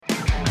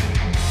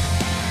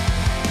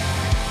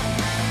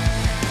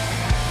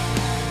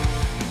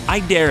I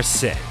dare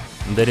say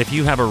that if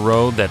you have a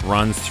road that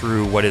runs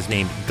through what is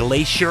named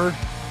Glacier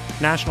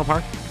National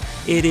Park,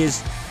 it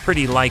is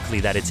pretty likely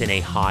that it's in a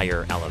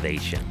higher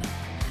elevation.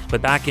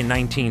 But back in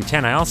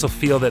 1910, I also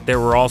feel that there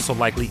were also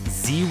likely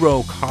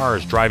 0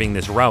 cars driving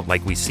this route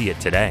like we see it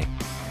today.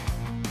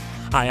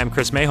 Hi, I'm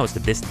Chris May, host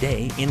of This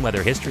Day in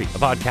Weather History, a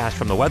podcast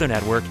from the Weather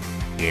Network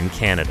in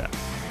Canada.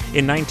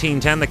 In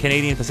 1910, the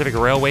Canadian Pacific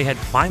Railway had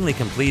finally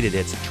completed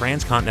its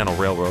transcontinental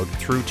railroad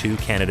through to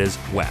Canada's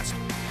west.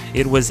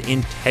 It was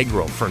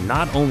integral for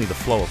not only the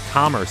flow of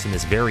commerce in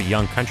this very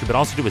young country, but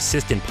also to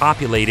assist in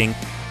populating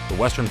the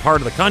western part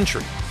of the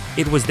country.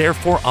 It was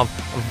therefore of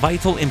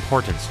vital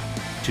importance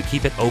to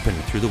keep it open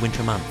through the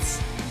winter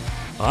months.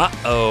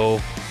 Uh-oh.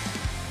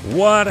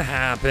 What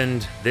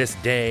happened this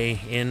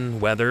day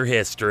in weather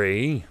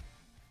history?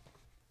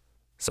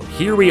 So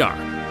here we are,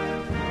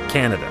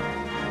 Canada,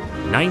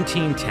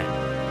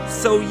 1910.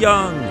 So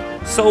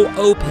young, so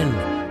open,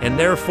 and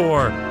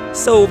therefore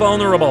so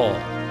vulnerable.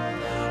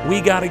 We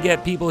gotta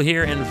get people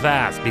here in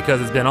fast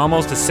because it's been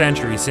almost a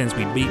century since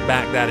we beat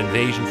back that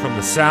invasion from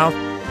the south.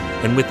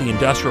 And with the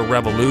Industrial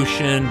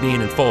Revolution being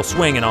in full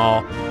swing and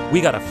all, we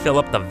gotta fill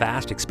up the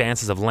vast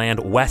expanses of land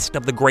west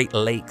of the Great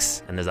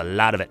Lakes, and there's a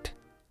lot of it.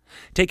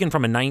 Taken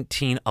from a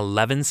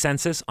 1911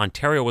 census,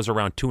 Ontario was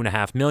around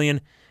 2.5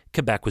 million,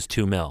 Quebec was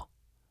 2 mil.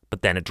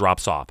 But then it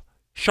drops off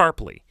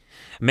sharply.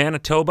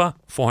 Manitoba,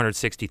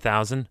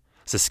 460,000,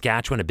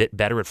 Saskatchewan a bit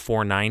better at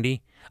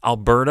 490,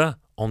 Alberta,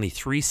 only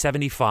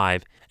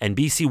 375, and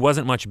BC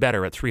wasn't much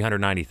better at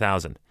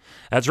 390,000.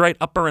 That's right,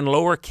 Upper and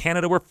Lower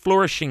Canada were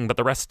flourishing, but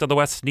the rest of the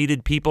West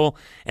needed people,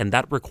 and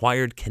that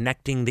required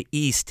connecting the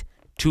East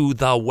to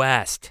the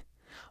West.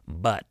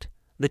 But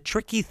the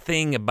tricky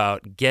thing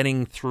about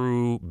getting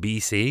through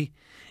BC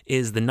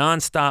is the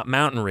nonstop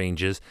mountain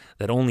ranges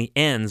that only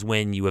ends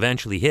when you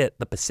eventually hit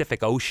the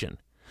Pacific Ocean.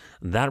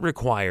 That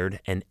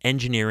required an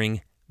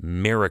engineering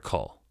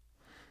miracle.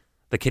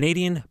 The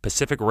Canadian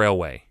Pacific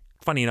Railway,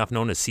 funny enough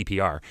known as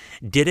CPR,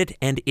 did it,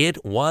 and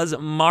it was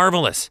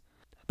marvelous.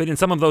 But in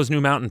some of those new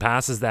mountain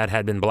passes that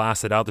had been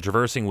blasted out, the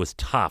traversing was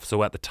tough.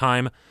 So at the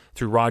time,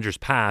 through Rogers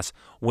Pass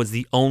was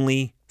the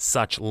only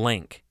such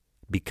link.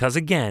 Because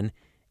again,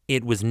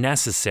 it was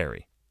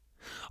necessary.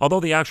 Although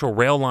the actual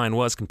rail line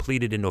was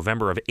completed in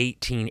November of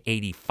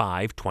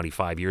 1885,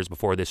 25 years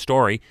before this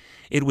story,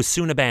 it was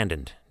soon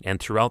abandoned. And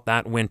throughout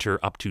that winter,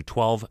 up to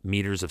 12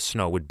 meters of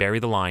snow would bury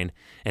the line,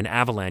 and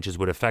avalanches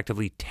would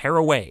effectively tear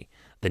away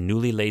the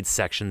newly laid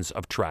sections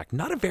of track.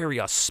 Not a very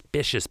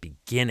auspicious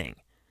beginning.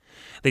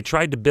 They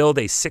tried to build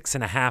a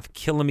 6.5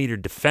 kilometer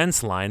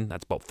defense line,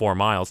 that's about 4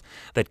 miles,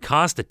 that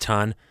cost a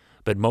ton,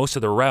 but most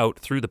of the route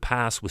through the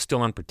pass was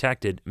still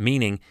unprotected,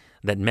 meaning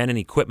that men and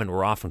equipment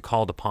were often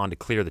called upon to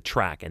clear the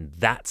track, and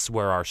that's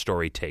where our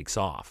story takes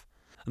off.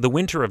 The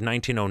winter of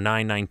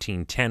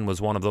 1909-1910 was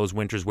one of those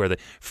winters where the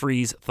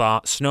freeze, thaw,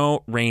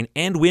 snow, rain,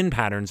 and wind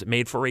patterns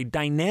made for a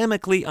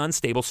dynamically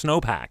unstable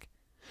snowpack.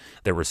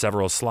 There were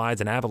several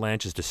slides and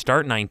avalanches to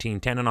start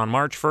 1910, and on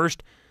March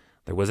 1st,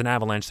 there was an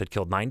avalanche that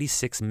killed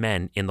 96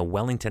 men in the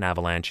Wellington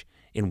Avalanche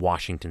in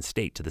Washington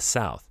State to the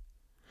south.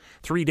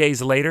 3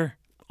 days later,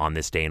 on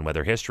this day in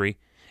weather history,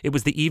 it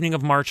was the evening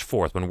of March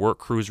 4th when work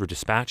crews were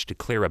dispatched to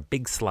clear a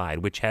big slide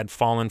which had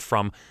fallen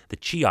from the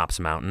Cheops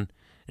Mountain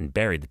and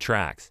buried the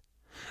tracks.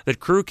 The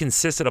crew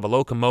consisted of a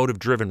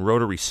locomotive-driven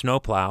rotary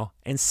snowplow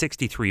and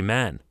 63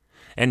 men.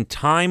 And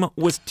time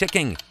was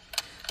ticking.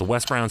 The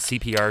westbound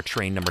CPR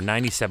train number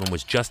 97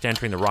 was just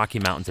entering the Rocky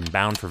Mountains and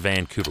bound for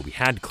Vancouver. We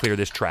had to clear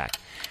this track.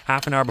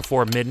 Half an hour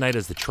before midnight,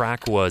 as the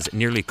track was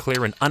nearly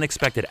clear, an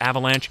unexpected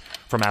avalanche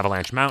from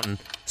Avalanche Mountain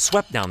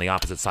swept down the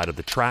opposite side of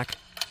the track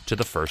to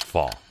the first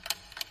fall.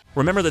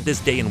 Remember that this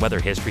day in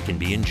weather history can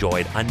be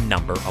enjoyed a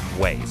number of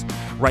ways.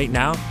 Right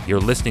now, you're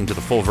listening to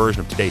the full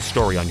version of today's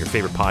story on your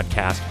favorite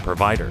podcast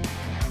provider.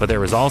 But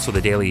there is also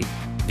the daily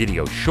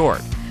video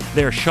short.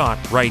 They're shot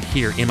right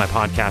here in my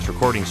podcast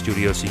recording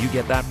studio, so you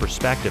get that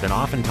perspective, and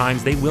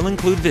oftentimes they will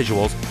include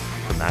visuals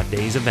from that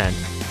day's event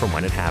from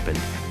when it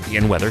happened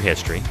in weather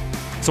history.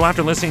 So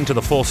after listening to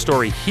the full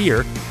story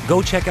here,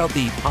 go check out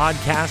the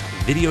podcast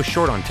video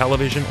short on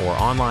television or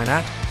online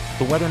at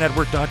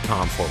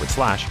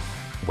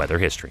theweathernetwork.com/weather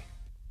history.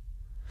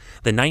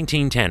 The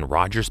 1910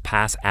 Rogers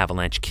Pass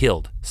avalanche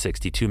killed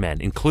 62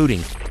 men, including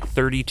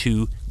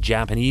 32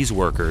 Japanese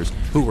workers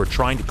who were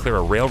trying to clear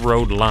a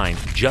railroad line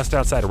just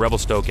outside of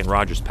Revelstoke and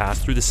Rogers Pass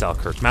through the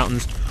Selkirk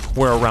Mountains,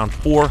 where around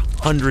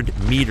 400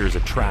 meters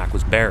of track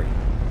was buried.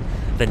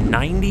 The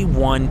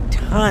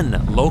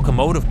 91-ton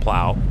locomotive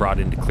plow brought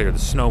in to clear the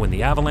snow in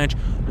the avalanche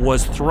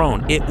was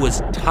thrown. It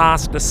was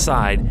tossed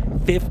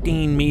aside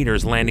 15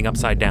 meters, landing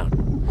upside down.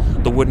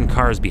 The wooden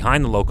cars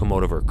behind the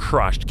locomotive were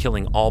crushed,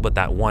 killing all but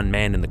that one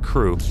man in the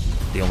crew.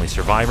 The only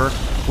survivor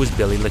was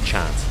Billy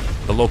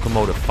LaChance, the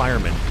locomotive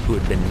fireman who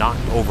had been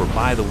knocked over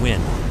by the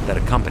wind that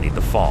accompanied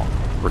the fall.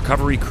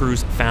 Recovery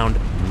crews found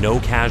no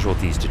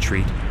casualties to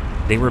treat.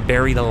 They were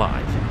buried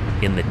alive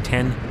in the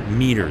 10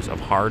 meters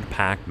of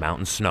hard-packed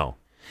mountain snow.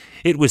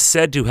 It was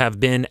said to have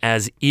been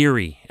as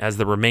eerie as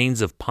the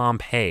remains of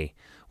Pompeii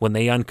when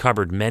they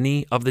uncovered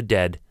many of the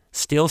dead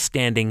still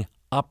standing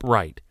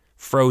upright,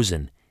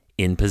 frozen,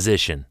 in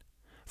position,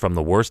 from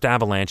the worst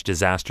avalanche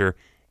disaster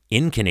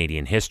in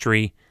Canadian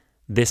history,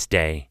 this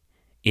day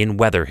in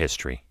weather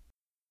history.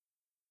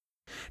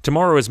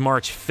 Tomorrow is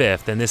March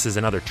 5th, and this is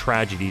another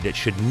tragedy that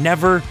should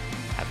never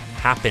have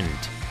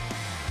happened.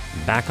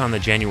 Back on the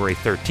January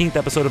 13th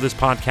episode of this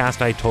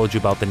podcast, I told you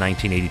about the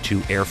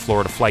 1982 Air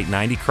Florida Flight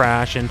 90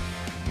 crash and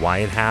why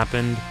it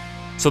happened.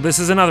 So this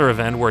is another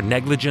event where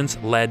negligence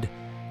led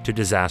to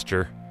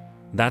disaster.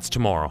 That's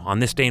tomorrow on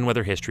This Day in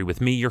Weather History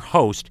with me, your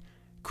host,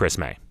 Chris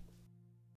May.